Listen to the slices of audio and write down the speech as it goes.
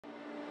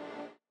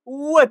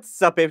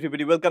What's up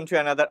everybody, welcome to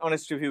another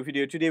honest review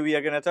video. Today we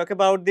are going to talk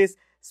about this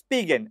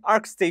Spigen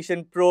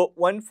ArcStation Pro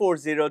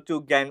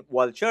 1402 GaN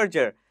wall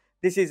charger.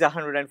 This is a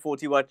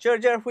 140 watt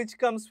charger which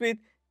comes with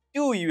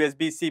two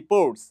USB-C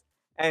ports.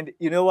 And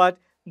you know what?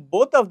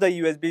 Both of the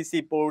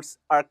USB-C ports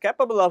are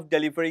capable of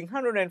delivering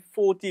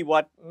 140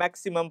 watt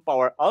maximum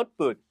power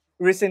output.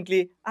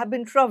 Recently, I've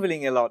been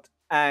traveling a lot,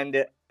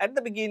 and at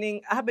the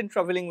beginning I have been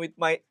traveling with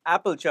my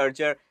Apple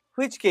charger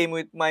which came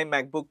with my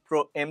MacBook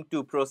Pro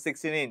M2 Pro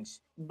 16-inch.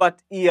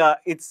 But yeah,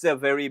 it's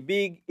very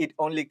big, it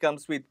only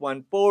comes with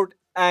one port,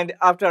 and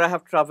after I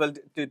have traveled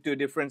to two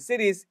different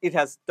cities, it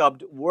has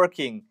stopped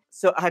working.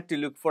 So I had to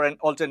look for an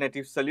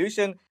alternative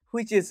solution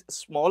which is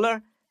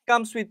smaller,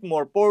 comes with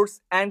more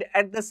ports, and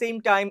at the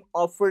same time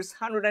offers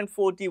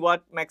 140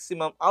 watt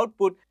maximum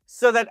output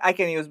so that I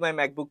can use my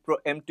MacBook Pro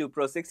M2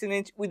 Pro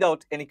 16-inch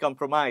without any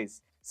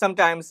compromise.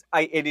 Sometimes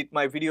I edit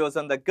my videos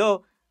on the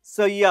go,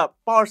 so yeah,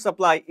 power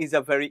supply is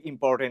a very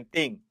important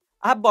thing.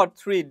 I bought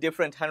three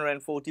different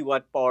 140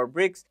 watt power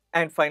bricks,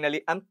 and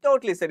finally I'm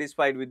totally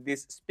satisfied with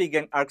this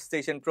Spigen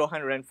ArcStation Pro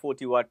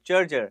 140 watt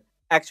charger.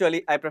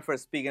 Actually, I prefer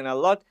Spigen a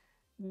lot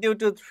due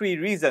to three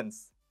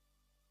reasons.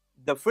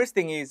 The first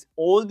thing is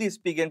all these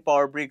Spigen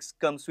power bricks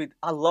comes with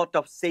a lot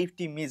of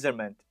safety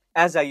measurement.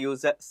 As I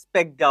use a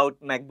spec'd out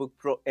MacBook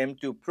Pro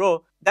M2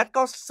 Pro, that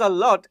costs a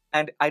lot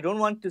and I don't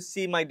want to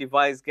see my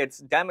device gets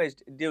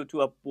damaged due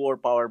to a poor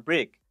power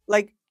brick.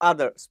 Like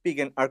other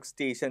Spigen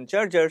ArcStation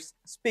chargers,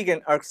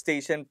 Spigen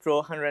ArcStation Pro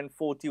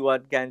 140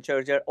 watt GaN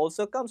charger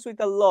also comes with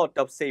a lot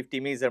of safety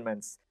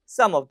measurements.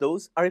 Some of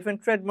those are even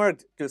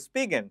trademarked to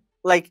Spigen,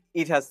 like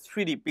it has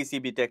 3D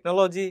PCB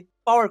technology,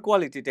 power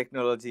quality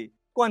technology,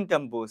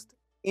 quantum boost,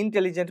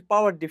 intelligent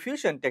power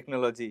diffusion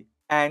technology,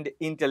 and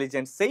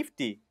intelligent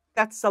safety.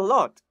 That's a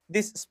lot.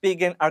 This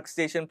Spigen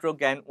ArcStation Pro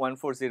GaN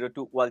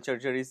 1402 wall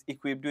charger is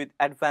equipped with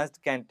advanced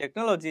GaN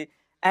technology,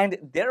 and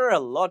there are a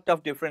lot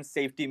of different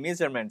safety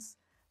measurements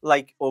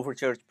like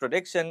overcharge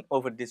protection,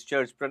 over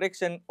discharge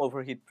protection,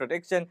 overheat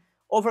protection,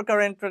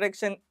 overcurrent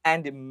protection,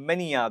 and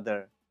many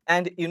other.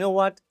 And you know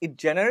what? It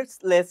generates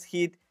less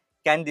heat,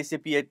 can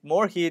dissipate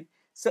more heat,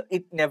 so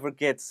it never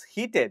gets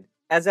heated.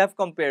 As I've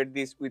compared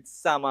this with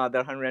some other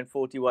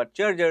 140 watt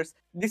chargers,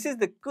 this is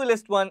the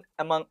coolest one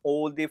among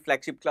all the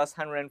flagship class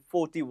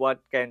 140 watt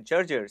GaN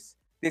chargers.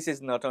 This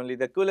is not only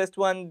the coolest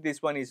one,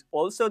 this one is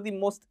also the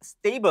most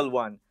stable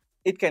one.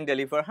 It can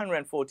deliver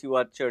 140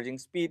 watt charging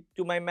speed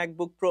to my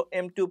MacBook Pro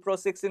M2 Pro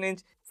 16-inch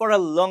for a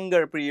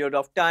longer period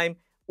of time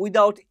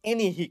without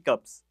any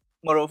hiccups.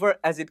 Moreover,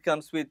 as it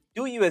comes with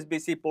two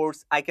USB-C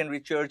ports, I can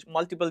recharge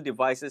multiple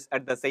devices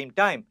at the same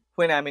time.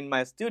 When I'm in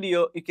my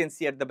studio, you can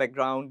see at the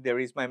background there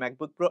is my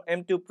MacBook Pro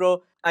M2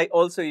 Pro. I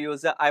also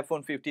use the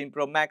iPhone 15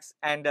 Pro Max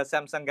and the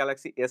Samsung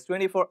Galaxy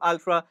S24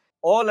 Ultra.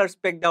 All are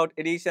spec'd out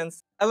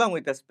editions along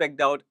with a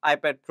spec'd out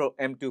iPad Pro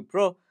M2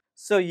 Pro.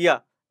 So yeah,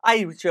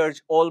 I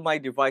recharge all my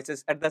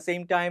devices at the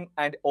same time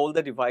and all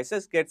the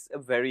devices gets a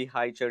very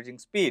high charging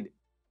speed.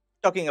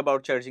 Talking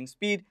about charging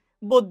speed,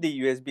 both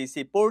the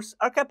USB-C ports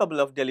are capable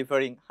of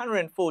delivering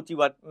 140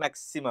 watt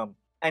maximum.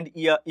 And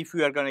yeah, if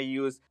we are gonna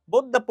use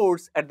both the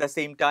ports at the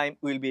same time,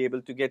 we'll be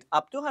able to get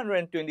up to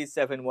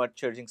 127 watt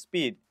charging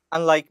speed.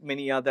 Unlike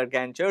many other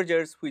GaN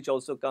chargers, which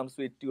also comes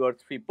with 2 or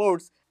 3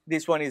 ports,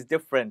 this one is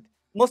different.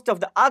 Most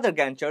of the other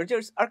GaN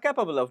chargers are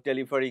capable of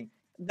delivering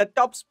the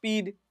top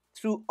speed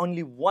through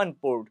only one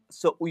port.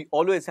 So we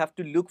always have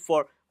to look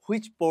for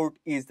which port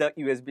is the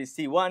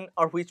USB-C 1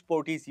 or which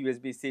port is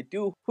USB-C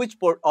 2, which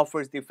port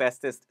offers the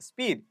fastest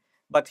speed.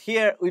 But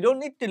here we don't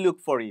need to look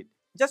for it.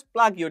 Just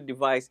plug your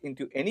device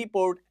into any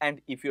port,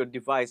 and if your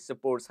device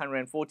supports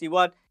 140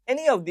 watt,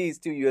 any of these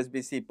two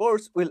USB-C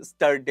ports will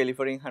start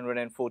delivering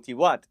 140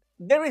 watt.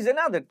 There is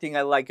another thing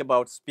I like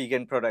about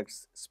Spigen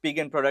products.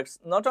 Spigen products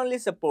not only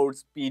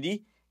supports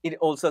PD, it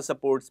also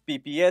supports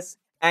PPS,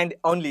 and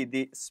only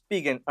the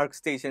Spigen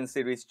ArcStation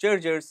series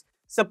chargers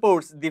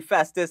supports the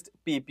fastest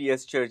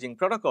PPS charging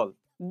protocol.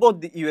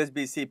 Both the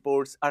USB-C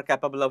ports are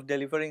capable of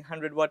delivering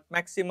 100 watt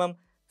maximum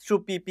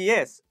through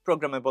PPS,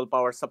 programmable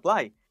power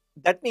supply.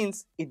 That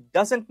means it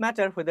doesn't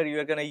matter whether you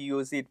are going to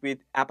use it with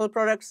Apple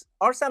products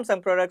or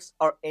Samsung products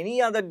or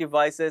any other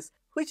devices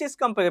which is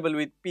compatible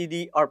with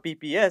PD or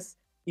PPS,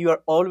 you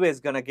are always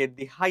going to get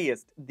the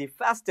highest, the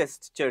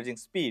fastest charging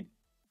speed.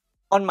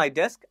 On my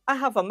desk, I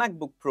have a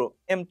MacBook Pro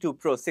M2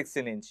 Pro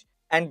 16-inch,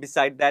 and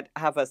beside that I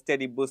have a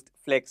Steady Boost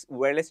Flex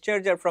wireless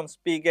charger from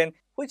Spigen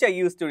which I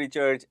use to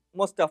recharge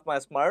most of my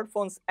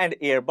smartphones and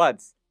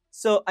earbuds.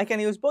 So I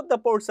can use both the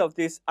ports of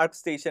this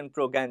ArcStation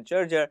Pro GaN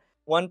charger.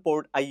 One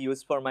port I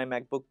use for my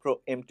MacBook Pro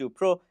M2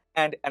 Pro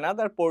and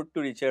another port to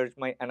recharge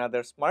my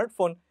another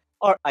smartphone,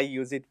 or I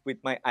use it with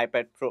my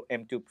iPad Pro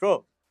M2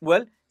 Pro.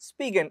 Well,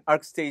 Spigen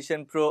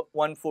ArcStation Pro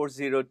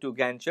 1402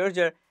 GaN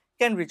charger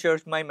can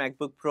recharge my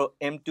MacBook Pro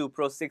M2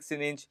 Pro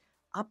 16-inch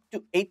up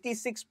to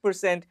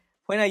 86%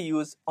 when I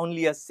use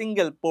only a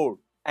single port,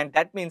 and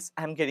that means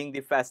I'm getting the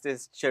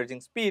fastest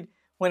charging speed.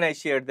 When I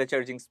share the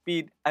charging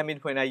speed, I mean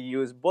when I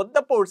use both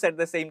the ports at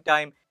the same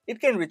time, it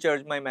can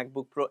recharge my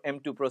MacBook Pro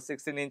M2 Pro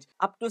 16-inch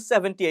up to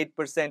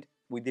 78%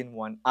 within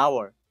 1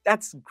 hour.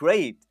 That's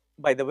great.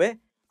 By the way,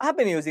 I've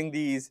been using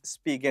these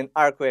Spigen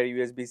ArcWire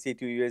USB C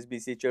to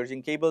USB C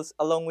charging cables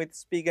along with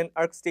Spigen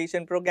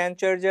ArcStation Pro GaN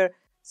charger.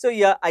 So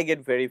yeah, I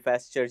get very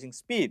fast charging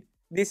speed.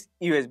 This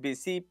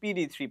USB-C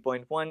PD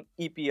 3.1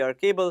 EPR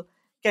cable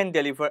can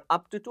deliver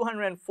up to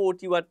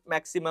 240 watt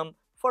maximum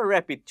for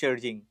rapid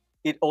charging.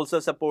 It also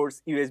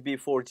supports USB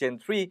 4 Gen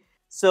 3,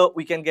 so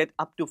we can get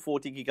up to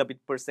 40 gigabit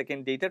per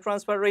second data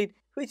transfer rate,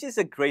 which is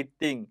a great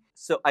thing.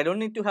 So I don't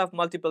need to have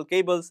multiple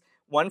cables,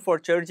 one for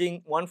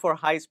charging, one for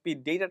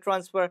high-speed data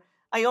transfer.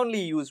 I only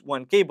use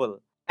one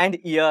cable. And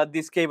yeah,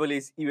 this cable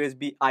is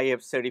USB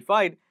IF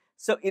certified,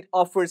 so it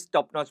offers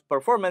top-notch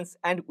performance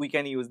and we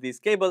can use this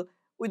cable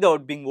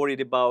without being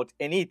worried about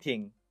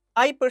anything.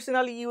 I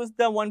personally use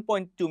the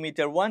 1.2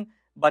 meter one,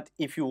 but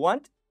if you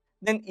want,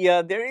 then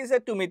yeah, there is a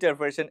 2 meter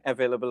version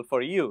available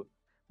for you.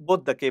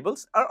 Both the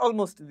cables are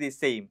almost the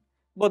same.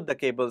 Both the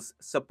cables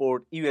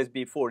support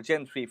USB 4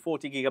 Gen 3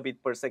 40 gigabit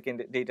per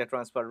second data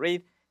transfer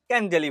rate,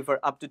 can deliver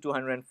up to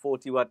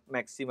 240 watt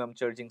maximum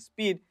charging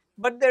speed,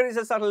 but there is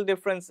a subtle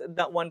difference.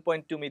 The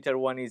 1.2 meter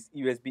one is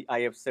USB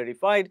IF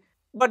certified,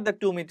 but the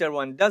 2 meter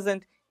one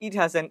doesn't. It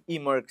has an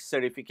eMerc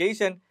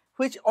certification,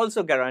 which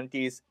also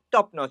guarantees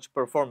top-notch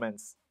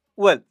performance.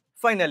 Well,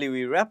 finally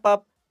we wrap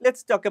up.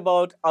 Let's talk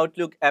about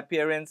Outlook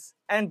appearance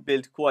and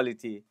build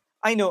quality.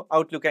 I know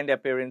Outlook and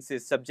appearance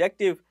is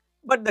subjective,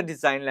 but the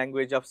design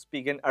language of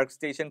Spigen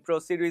ArcStation Pro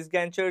Series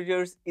GaN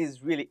chargers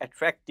is really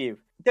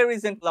attractive. There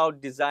isn't loud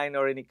design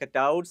or any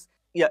cutouts.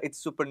 Yeah, it's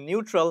super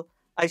neutral.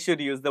 I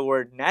should use the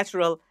word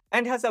natural,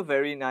 and has a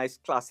very nice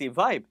classy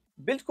vibe.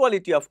 Build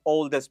quality of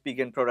all the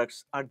Spigen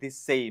products are the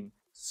same,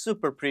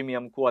 super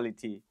premium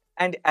quality.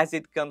 And as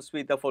it comes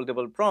with a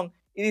foldable prong,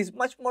 it is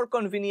much more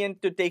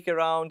convenient to take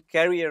around,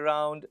 carry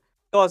around,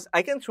 cause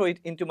I can throw it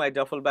into my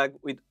duffel bag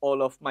with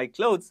all of my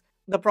clothes.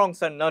 The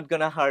prongs are not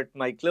gonna hurt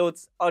my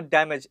clothes or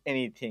damage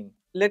anything.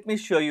 Let me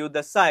show you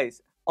the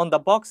size. On the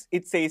box,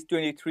 it says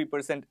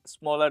 23%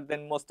 smaller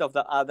than most of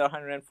the other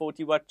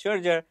 140 watt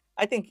charger.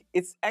 I think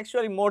it's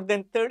actually more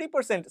than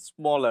 30%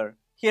 smaller.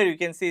 Here you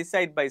can see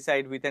side by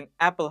side with an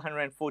Apple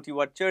 140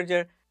 watt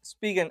charger,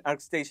 Spigen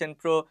ArcStation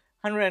Pro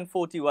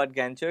 140 watt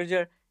GaN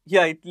charger.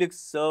 Yeah, it looks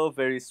so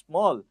very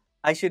small.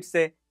 I should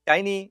say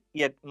tiny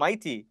yet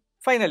mighty.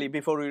 Finally,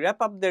 before we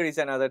wrap up, there is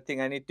another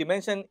thing I need to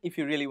mention. If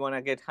you really want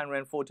to get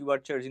 140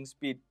 watt charging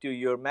speed to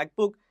your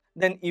MacBook,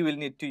 then you will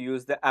need to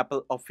use the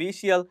Apple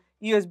official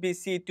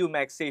USB-C to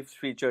MagSafe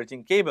 3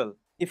 charging cable.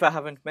 If I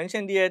haven't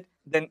mentioned yet,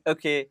 then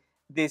okay,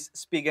 this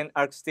Spigen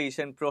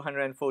ArcStation Pro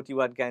 140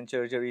 watt GaN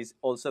charger is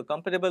also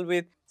compatible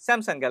with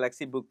Samsung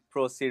Galaxy Book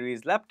Pro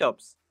series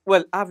laptops.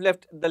 Well, I've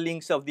left the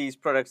links of these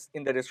products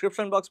in the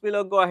description box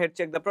below. Go ahead,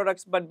 check the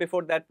products. But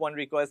before that, one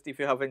request: if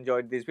you have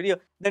enjoyed this video,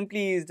 then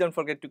please don't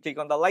forget to click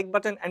on the like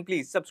button and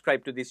please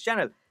subscribe to this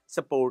channel.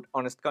 Support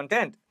honest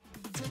content.